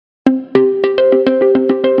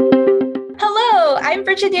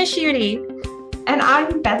Virginia Schutte. And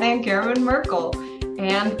I'm Beth Ann Garman Merkel.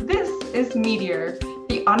 And this is Meteor,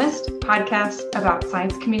 the honest podcast about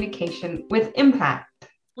science communication with impact.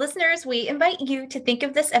 Listeners, we invite you to think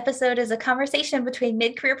of this episode as a conversation between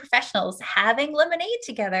mid-career professionals having lemonade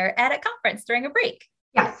together at a conference during a break.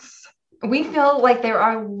 Yes, we feel like there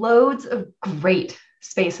are loads of great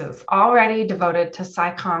spaces already devoted to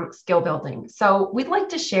SciComm skill building. So we'd like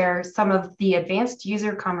to share some of the advanced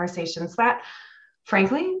user conversations that,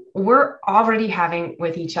 frankly, we're already having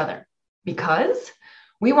with each other, because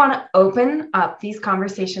we want to open up these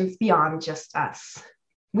conversations beyond just us.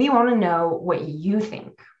 We want to know what you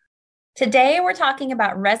think. Today, we're talking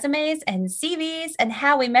about resumes and CVs and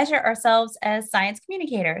how we measure ourselves as science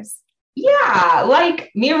communicators. Yeah,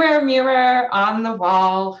 like mirror, mirror on the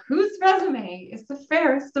wall, whose resume is the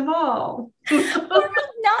fairest of all?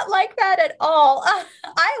 Not like that at all.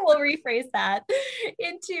 I will rephrase that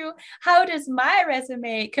into how does my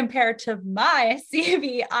resume compare to my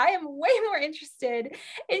CV? I am way more interested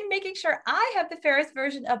in making sure I have the fairest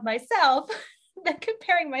version of myself than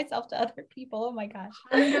comparing myself to other people. Oh my gosh.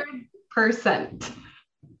 100%.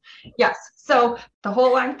 Yes. So the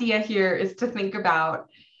whole idea here is to think about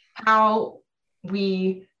how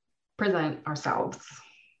we present ourselves.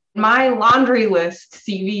 My laundry list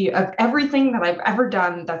CV of everything that I've ever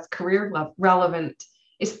done that's career relevant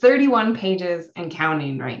is 31 pages and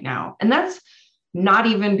counting right now. And that's not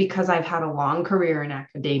even because I've had a long career in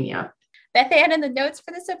academia. Beth Ann, in the notes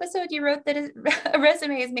for this episode, you wrote that a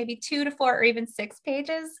resume is maybe 2 to 4 or even 6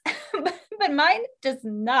 pages, but mine does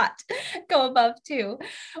not go above 2.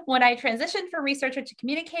 When I transitioned from researcher to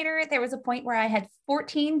communicator, there was a point where I had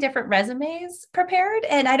 14 different resumes prepared.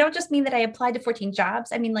 And I don't just mean that I applied to 14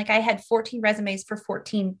 jobs. I mean, like I had 14 resumes for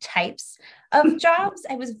 14 types of jobs.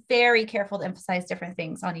 I was very careful to emphasize different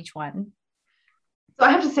things on each one. So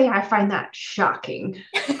I have to say, I find that shocking.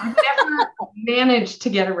 I've never managed to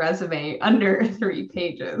get a resume under 3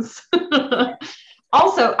 pages.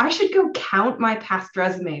 Also, I should go count my past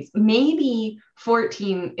resumes. Maybe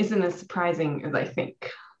 14 isn't as surprising as I think.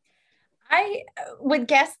 I would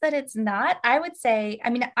guess that it's not. I would say, I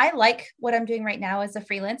mean, I like what I'm doing right now as a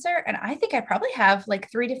freelancer. And I think I probably have like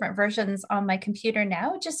 3 different versions on my computer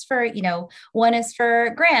now, just for, one is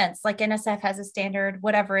for grants, like NSF has a standard,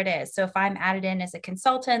 whatever it is. So if I'm added in as a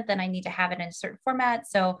consultant, then I need to have it in a certain format.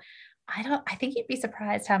 So I think you'd be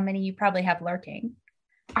surprised how many you probably have lurking.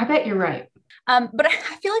 I bet you're right. But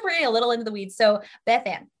I feel like we're getting a little into the weeds. So Beth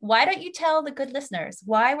Ann, why don't you tell the good listeners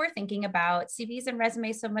why we're thinking about CVs and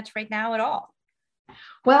resumes so much right now at all?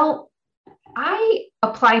 Well, I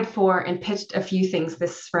applied for and pitched a few things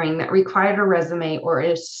this spring that required a resume or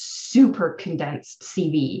a super condensed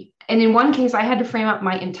CV. And in one case, I had to frame up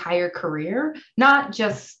my entire career, not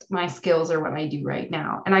just my skills or what I do right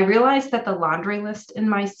now. And I realized that the laundry list in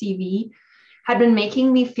my CV had been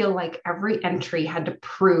making me feel like every entry had to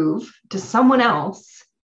prove to someone else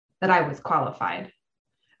that I was qualified.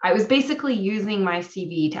 I was basically using my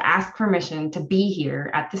CV to ask permission to be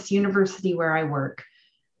here at this university where I work,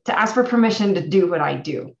 to ask for permission to do what I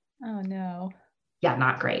do. Oh, no. Yeah,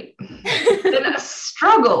 not great. It's been a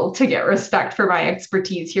struggle to get respect for my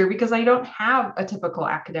expertise here because I don't have a typical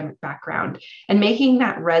academic background. And making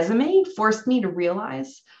that resume forced me to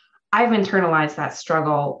realize I've internalized that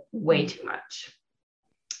struggle way too much.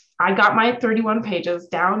 I got my 31 pages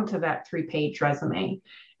down to that 3-page resume,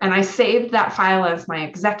 and I saved that file as my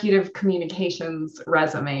executive communications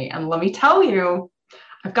resume. And let me tell you,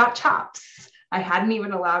 I've got chops I hadn't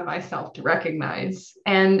even allowed myself to recognize.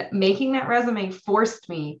 And making that resume forced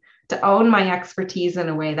me to own my expertise in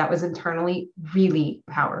a way that was internally really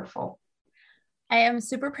powerful. I am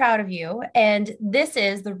super proud of you. And this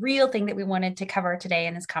is the real thing that we wanted to cover today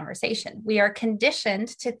in this conversation. We are conditioned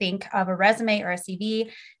to think of a resume or a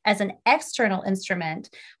CV as an external instrument,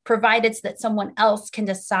 provided that someone else can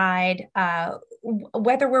decide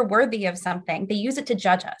whether we're worthy of something. They use it to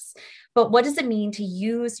judge us. But what does it mean to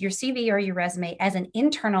use your CV or your resume as an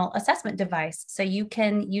internal assessment device so you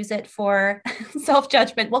can use it for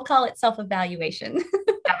self-judgment? We'll call it self-evaluation.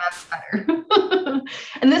 Yeah, that's better.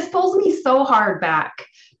 And this pulls me so hard back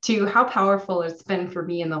to how powerful it's been for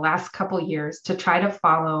me in the last couple of years to try to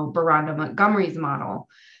follow Baranda Montgomery's model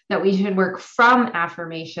that we should work from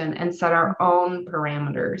affirmation and set our own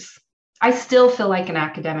parameters. I still feel like an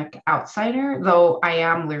academic outsider, though I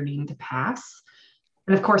am learning to pass.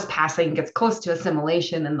 And of course, passing gets close to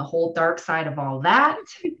assimilation and the whole dark side of all that.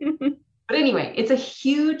 But anyway, it's a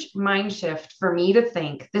huge mind shift for me to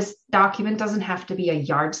think this document doesn't have to be a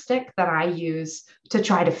yardstick that I use to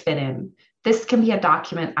try to fit in. This can be a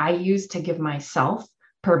document I use to give myself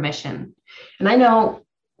permission. And I know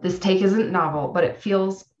This take isn't novel, but it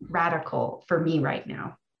feels radical for me right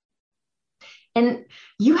now. And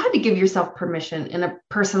you had to give yourself permission in a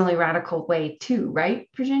personally radical way too, right,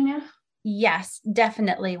 Virginia? Yes,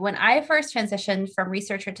 definitely. When I first transitioned from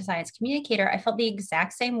researcher to science communicator, I felt the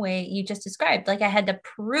exact same way you just described. Like I had to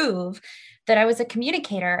prove that I was a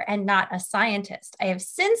communicator and not a scientist. I have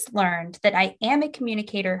since learned that I am a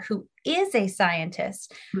communicator who is a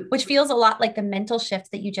scientist, which feels a lot like the mental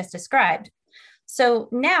shift that you just described. So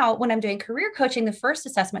now when I'm doing career coaching, the first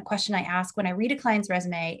assessment question I ask when I read a client's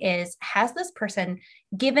resume is, has this person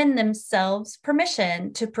given themselves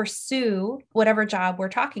permission to pursue whatever job we're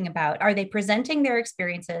talking about? Are they presenting their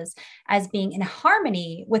experiences as being in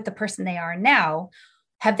harmony with the person they are now?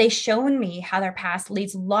 Have they shown me how their past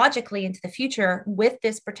leads logically into the future with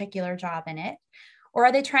this particular job in it? Or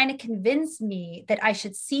are they trying to convince me that I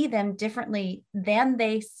should see them differently than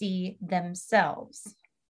they see themselves?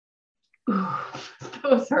 Ooh,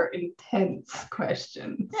 those are intense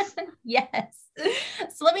questions. Yes.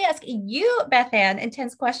 So let me ask you, Beth Ann,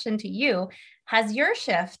 intense question to you. Has your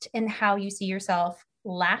shift in how you see yourself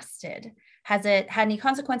lasted? Has it had any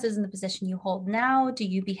consequences in the position you hold now? Do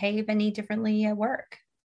you behave any differently at work?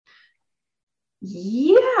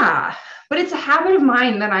 Yeah, but it's a habit of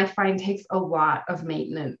mine that I find takes a lot of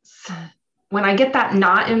maintenance. When I get that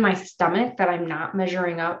knot in my stomach that I'm not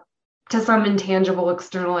measuring up to some intangible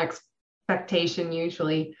external expectation,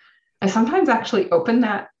 usually, I sometimes actually open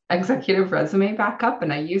that executive resume back up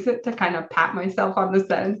and I use it to kind of pat myself on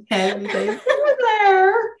the head and say, "We're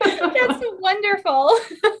there." That's wonderful.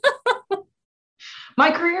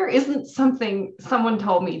 My career isn't something someone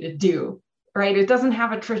told me to do, right? It doesn't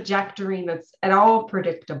have a trajectory that's at all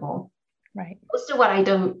predictable. Right. Most of what I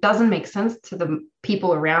do doesn't make sense to the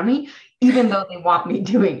people around me, even though they want me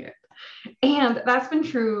doing it. And that's been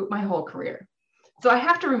true my whole career. So I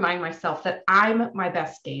have to remind myself that I'm my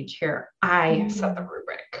best gauge here. I set the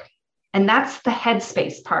rubric. And that's the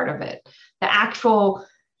headspace part of it. The actual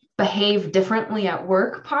behave differently at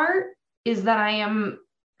work part is that I am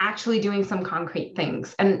actually doing some concrete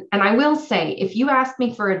things. And I will say, if you asked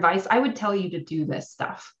me for advice, I would tell you to do this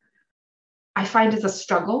stuff. I find it's a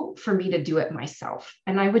struggle for me to do it myself.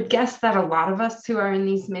 And I would guess that a lot of us who are in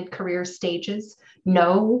these mid-career stages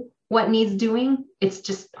know what needs doing. It's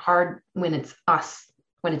just hard when it's us,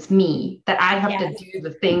 when it's me, that I have to do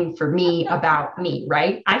the thing for me about me,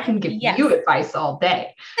 right? I can give you advice all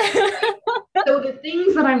day. So the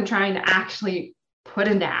things that I'm trying to actually put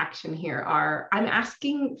into action here are, I'm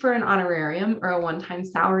asking for an honorarium or a one-time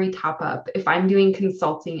salary top up if I'm doing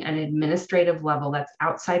consulting at an administrative level that's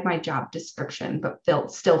outside my job description, but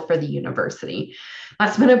still for the university.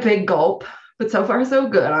 That's been a big gulp, but so far so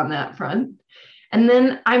good on that front. And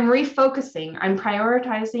then I'm refocusing. I'm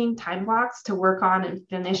prioritizing time blocks to work on and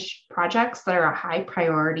finish projects that are a high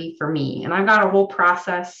priority for me. And I've got a whole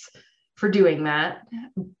process for doing that.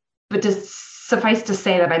 But to suffice to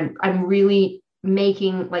say that I'm really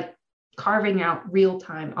making, like, carving out real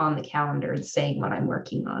time on the calendar and saying what I'm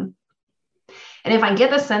working on. And if I get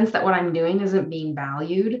the sense that what I'm doing isn't being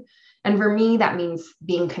valued, and for me, that means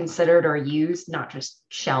being considered or used, not just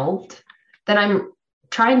shelved, then I'm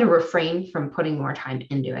trying to refrain from putting more time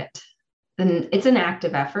into it. Then it's an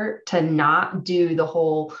active effort to not do the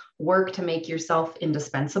whole work to make yourself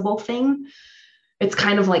indispensable thing. It's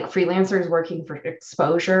kind of like freelancers working for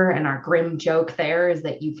exposure. And our grim joke there is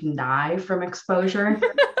that you can die from exposure.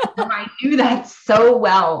 I do that so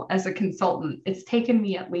well as a consultant. It's taken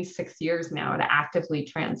me at least 6 years now to actively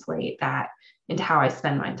translate that into how I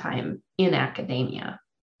spend my time in academia.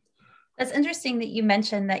 That's interesting that you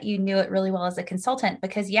mentioned that you knew it really well as a consultant,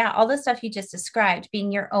 because all the stuff you just described,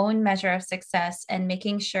 being your own measure of success and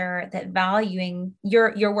making sure that valuing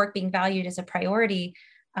your work being valued as a priority,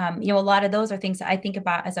 a lot of those are things that I think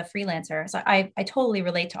about as a freelancer. So I totally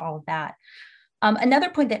relate to all of that. Another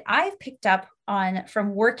point that I've picked up on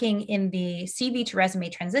from working in the CV to resume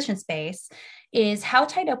transition space is how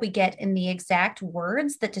tied up we get in the exact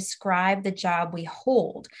words that describe the job we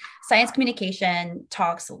hold. Science communication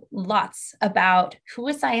talks lots about who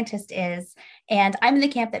a scientist is, and I'm in the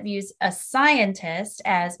camp that views a scientist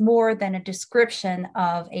as more than a description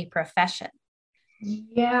of a profession.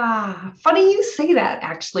 Yeah, funny you say that,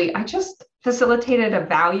 actually. I just facilitated a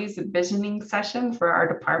values and visioning session for our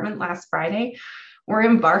department last Friday. We're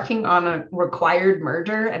embarking on a required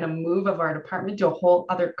merger and a move of our department to a whole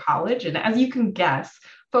other college. And as you can guess,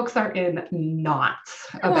 folks are in knots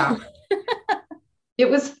about it. It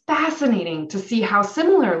was fascinating to see how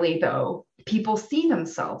similarly, though, people see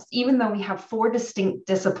themselves, even though we have 4 distinct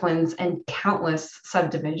disciplines and countless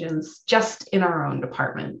subdivisions just in our own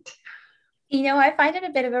department. I find it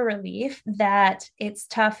a bit of a relief that it's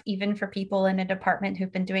tough even for people in a department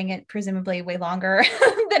who've been doing it presumably way longer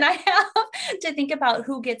than I have to think about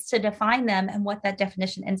who gets to define them and what that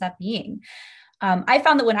definition ends up being. I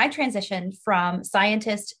found that when I transitioned from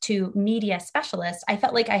scientist to media specialist, I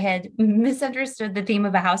felt like I had misunderstood the theme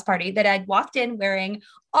of a house party, that I'd walked in wearing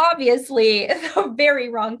obviously the very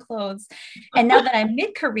wrong clothes. And now that I'm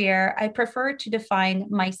mid career, I prefer to define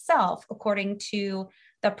myself according to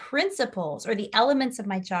the principles or the elements of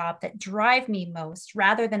my job that drive me most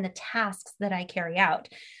rather than the tasks that I carry out.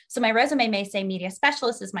 So my resume may say media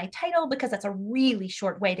specialist is my title because that's a really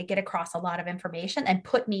short way to get across a lot of information and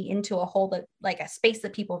put me into a whole, like a space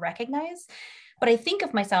that people recognize. But I think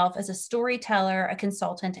of myself as a storyteller, a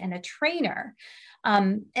consultant, and a trainer.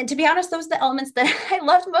 And to be honest, those are the elements that I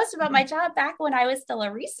loved most about my job back when I was still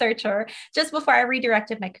a researcher. Just before I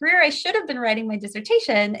redirected my career, I should have been writing my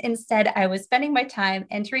dissertation. Instead, I was spending my time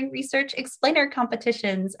entering research explainer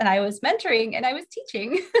competitions, and I was mentoring and I was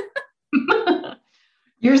teaching.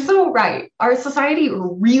 You're so right. Our society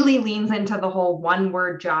really leans into the whole one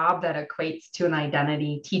word job that equates to an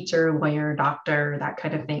identity: teacher, lawyer, doctor, that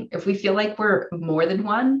kind of thing. If we feel like we're more than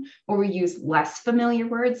one, or we use less familiar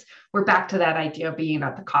words, we're back to that idea of being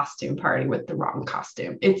at the costume party with the wrong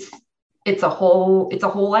costume. It's a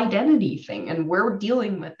whole identity thing, and we're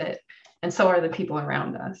dealing with it. And so are the people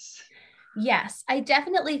around us. Yes, I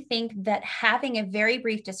definitely think that having a very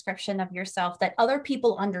brief description of yourself that other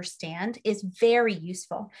people understand is very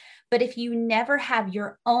useful. But if you never have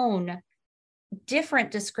your own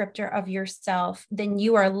different descriptor of yourself, then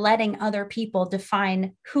you are letting other people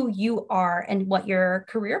define who you are and what your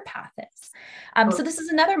career path is. So this is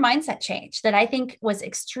another mindset change that I think was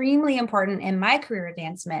extremely important in my career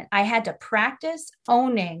advancement. I had to practice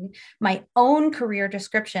owning my own career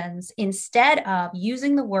descriptions instead of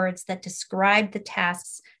using the words that describe the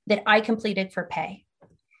tasks that I completed for pay.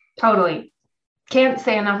 Totally. Can't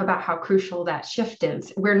say enough about how crucial that shift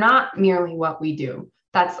is. We're not merely what we do.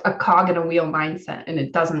 That's a cog in a wheel mindset, and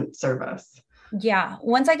it doesn't serve us. Yeah.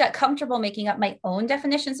 Once I got comfortable making up my own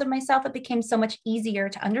definitions of myself, it became so much easier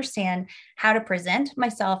to understand how to present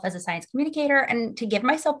myself as a science communicator and to give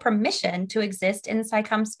myself permission to exist in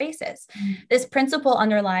SciComm spaces. This principle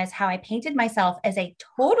underlies how I painted myself as a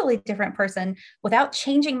totally different person without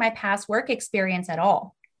changing my past work experience at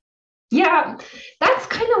all. Yeah, that's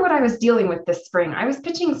kind of what I was dealing with this spring. I was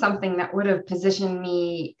pitching something that would have positioned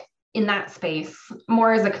me in that space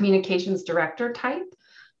more as a communications director type.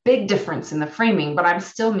 Big difference in the framing, but I'm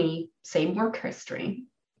still me, same work history.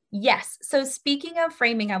 Yes. So speaking of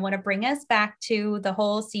framing, I want to bring us back to the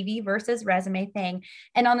whole CV versus resume thing.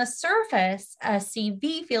 And on the surface, a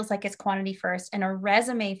CV feels like it's quantity first and a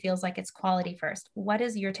resume feels like it's quality first. What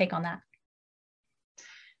is your take on that?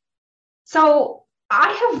 So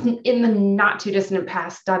I have, in the not too distant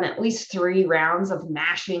past, done at least 3 rounds of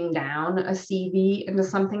mashing down a CV into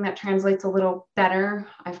something that translates a little better.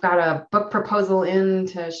 I've got a book proposal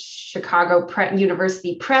into Chicago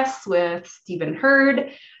University Press with Stephen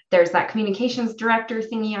Hurd. There's that communications director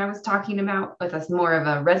thingy I was talking about with us, more of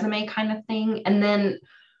a resume kind of thing. And then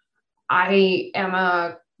I am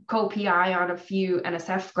a co-PI on a few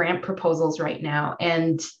NSF grant proposals right now.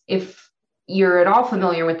 And if you're at all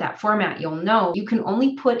familiar with that format, you'll know you can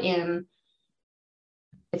only put in,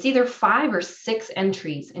 it's either 5 or 6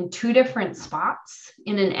 entries in 2 different spots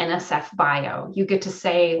in an NSF bio. You get to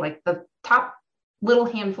say like the top little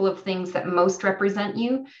handful of things that most represent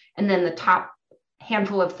you, and then the top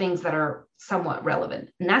handful of things that are somewhat relevant.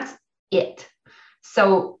 And that's it.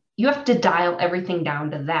 So you have to dial everything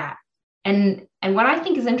down to that. And what I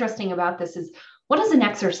think is interesting about this is, what does an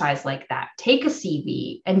exercise like that? Take a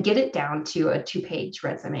CV and get it down to a 2-page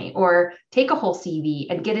resume, or take a whole CV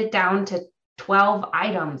and get it down to 12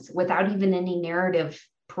 items without even any narrative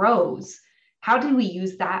prose. How do we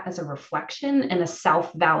use that as a reflection and a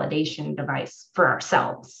self-validation device for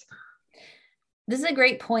ourselves? This is a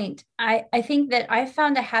great point. I think that I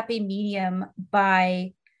found a happy medium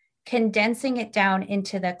by condensing it down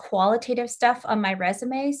into the qualitative stuff on my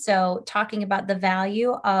resume. So talking about the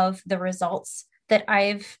value of the results that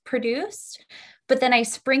I've produced, but then I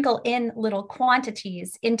sprinkle in little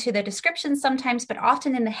quantities into the description sometimes, but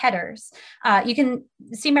often in the headers. You can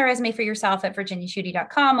see my resume for yourself at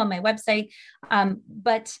virginiaschutte.com on my website.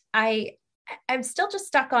 But I'm still just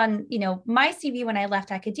stuck on, my CV when I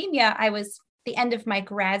left academia. I was the end of my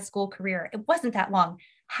grad school career. It wasn't that long.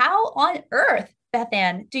 How on earth, Beth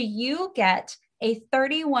Ann, do you get a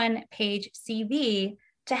 31-page CV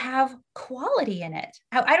to have quality in it?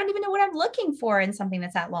 I don't even know what I'm looking for in something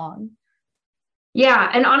that's that long.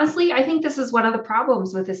 Yeah. And honestly, I think this is one of the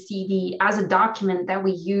problems with a CV as a document that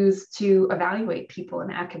we use to evaluate people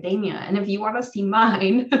in academia. And if you want to see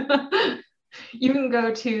mine, you can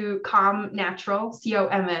go to COMNatural,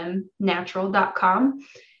 COMN natural.com.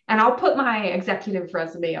 And I'll put my executive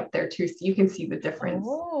resume up there too, so you can see the difference.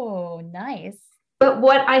 Oh, nice. But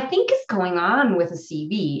what I think is going on with a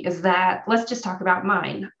CV is that, let's just talk about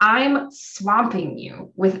mine. I'm swamping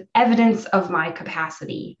you with evidence of my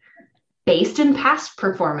capacity based in past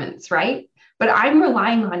performance, right? But I'm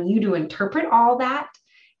relying on you to interpret all that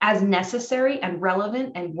as necessary and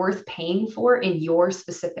relevant and worth paying for in your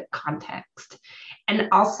specific context. And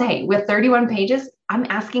I'll say, with 31 pages, I'm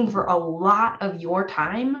asking for a lot of your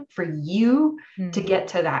time for you to get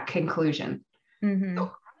to that conclusion. Mm-hmm.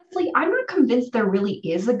 So honestly, I'm not convinced there really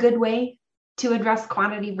is a good way to address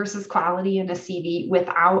quantity versus quality in a CV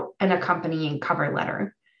without an accompanying cover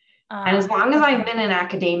letter. And as long as I've been in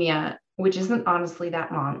academia, which isn't honestly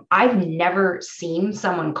that long, I've never seen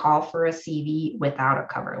someone call for a CV without a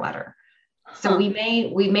cover letter. So we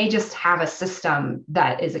may just have a system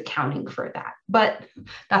that is accounting for that. But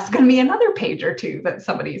that's going to be another page or two that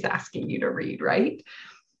somebody's asking you to read, right?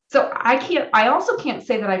 So I also can't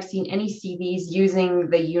say that I've seen any CVs using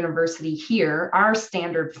the university here, our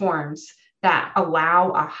standard forms that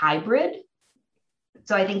allow a hybrid.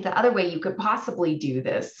 So I think the other way you could possibly do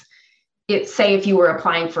this, say if you were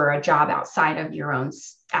applying for a job outside of your own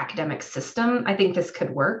academic system, I think this could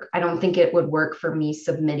work. I don't think it would work for me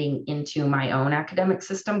submitting into my own academic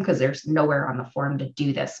system because there's nowhere on the form to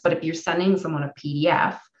do this. But if you're sending someone a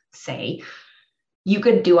PDF, say, you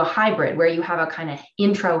could do a hybrid where you have a kind of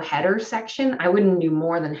intro header section. I wouldn't do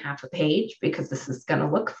more than half a page because this is going to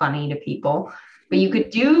look funny to people, but you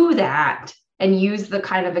could do that and use the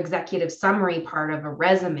kind of executive summary part of a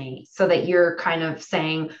resume so that you're kind of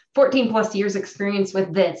saying 14 plus years experience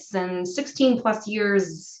with this and 16 plus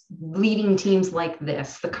years leading teams like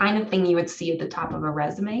this, the kind of thing you would see at the top of a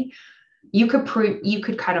resume. You could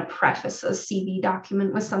kind of preface a CV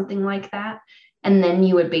document with something like that. And then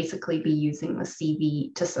you would basically be using the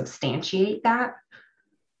CV to substantiate that.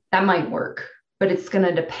 That might work, but it's going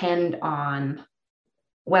to depend on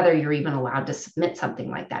whether you're even allowed to submit something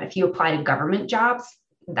like that. If you apply to government jobs,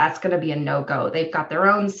 that's going to be a no-go. They've got their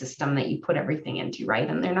own system that you put everything into, right?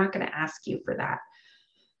 And they're not going to ask you for that.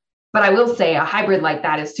 But I will say a hybrid like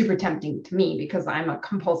that is super tempting to me because I'm a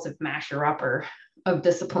compulsive masher-upper of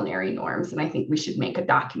disciplinary norms. And I think we should make a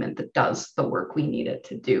document that does the work we need it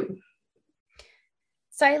to do.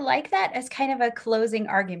 So I like that as kind of a closing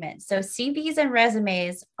argument. So CVs and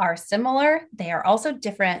resumes are similar. They are also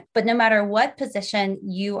different, but no matter what position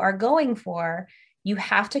you are going for, you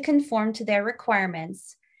have to conform to their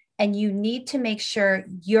requirements. And you need to make sure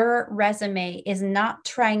your resume is not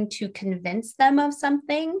trying to convince them of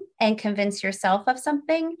something and convince yourself of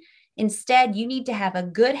something. Instead, you need to have a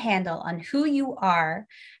good handle on who you are,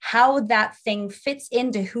 how that thing fits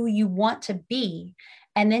into who you want to be,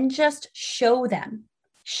 and then just show them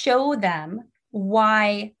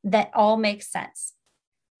why that all makes sense.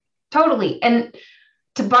 Totally. And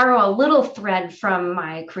to borrow a little thread from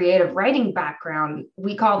my creative writing background,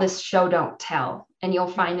 we call this show, don't tell. And you'll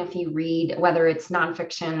find if you read, whether it's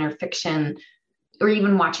nonfiction or fiction, or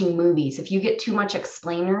even watching movies, if you get too much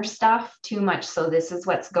explainer stuff, too much, so this is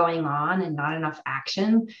what's going on and not enough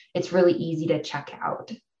action, it's really easy to check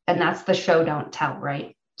out. And that's the show, don't tell,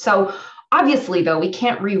 right? So obviously, though, we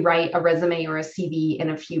can't rewrite a resume or a CV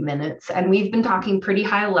in a few minutes. And we've been talking pretty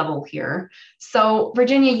high level here. So,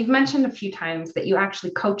 Virginia, you've mentioned a few times that you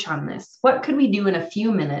actually coach on this. What could we do in a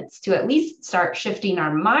few minutes to at least start shifting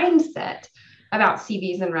our mindset about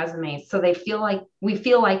CVs and resumes so we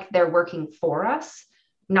feel like they're working for us,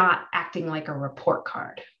 not acting like a report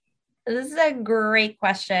card? This is a great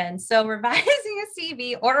question. So revising a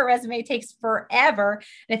CV or a resume takes forever.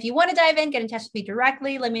 And if you want to dive in, get in touch with me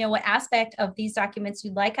directly. Let me know what aspect of these documents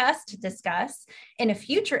you'd like us to discuss in a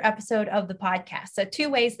future episode of the podcast. So 2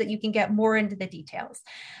 ways that you can get more into the details.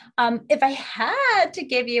 If I had to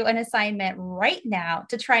give you an assignment right now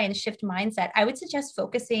to try and shift mindset, I would suggest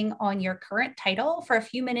focusing on your current title for a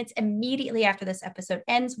few minutes immediately after this episode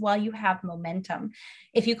ends while you have momentum.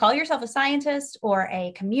 If you call yourself a scientist or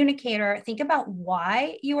a communicator, think about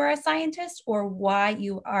why you are a scientist or why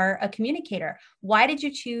you are a communicator. Why did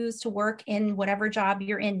you choose to work in whatever job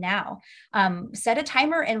you're in now? Set a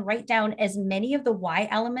timer and write down as many of the why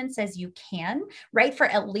elements as you can. Write for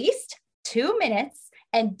at least 2 minutes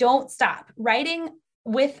and don't stop. Writing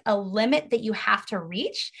with a limit that you have to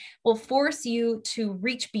reach will force you to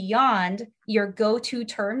reach beyond your go-to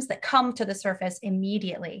terms that come to the surface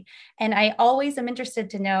immediately. And I always am interested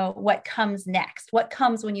to know what comes next, what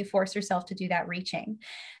comes when you force yourself to do that reaching.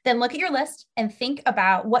 Then look at your list and think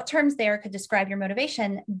about what terms there could describe your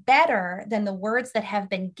motivation better than the words that have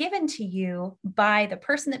been given to you by the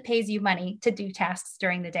person that pays you money to do tasks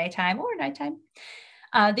during the daytime or nighttime.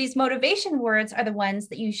 These motivation words are the ones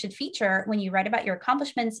that you should feature when you write about your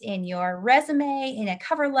accomplishments in your resume, in a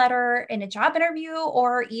cover letter, in a job interview,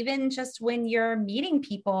 or even just when you're meeting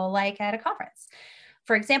people like at a conference.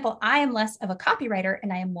 For example, I am less of a copywriter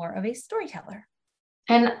and I am more of a storyteller.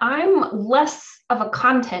 And I'm less of a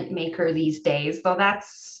content maker these days, though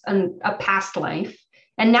that's a past life.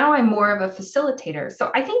 And now I'm more of a facilitator.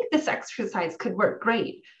 So I think this exercise could work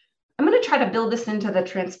great. I'm going to try to build this into the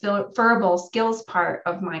transferable skills part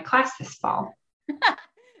of my class this fall.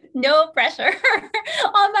 No pressure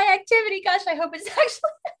on my activity. Gosh, I hope it's actually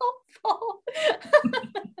helpful.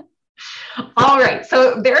 All right.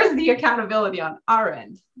 So there's the accountability on our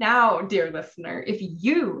end. Now, dear listener, if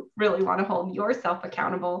you really want to hold yourself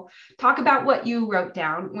accountable, talk about what you wrote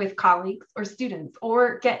down with colleagues or students,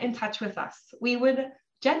 or get in touch with us. We would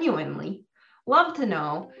genuinely love to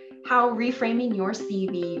know how reframing your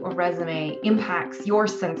CV or resume impacts your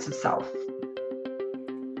sense of self.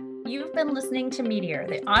 You've been listening to Meteor,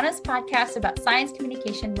 the honest podcast about science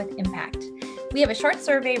communication with impact. We have a short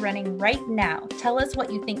survey running right now. Tell us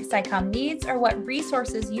what you think SciComm needs or what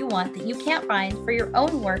resources you want that you can't find for your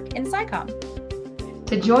own work in SciComm.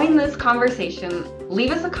 To join this conversation,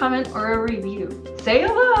 leave us a comment or a review. Say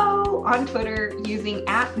hello on Twitter using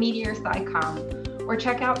 @MeteorSciComm. Or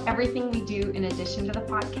check out everything we do in addition to the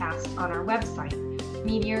podcast on our website,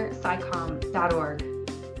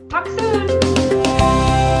 meteorscicom.org. Talk soon!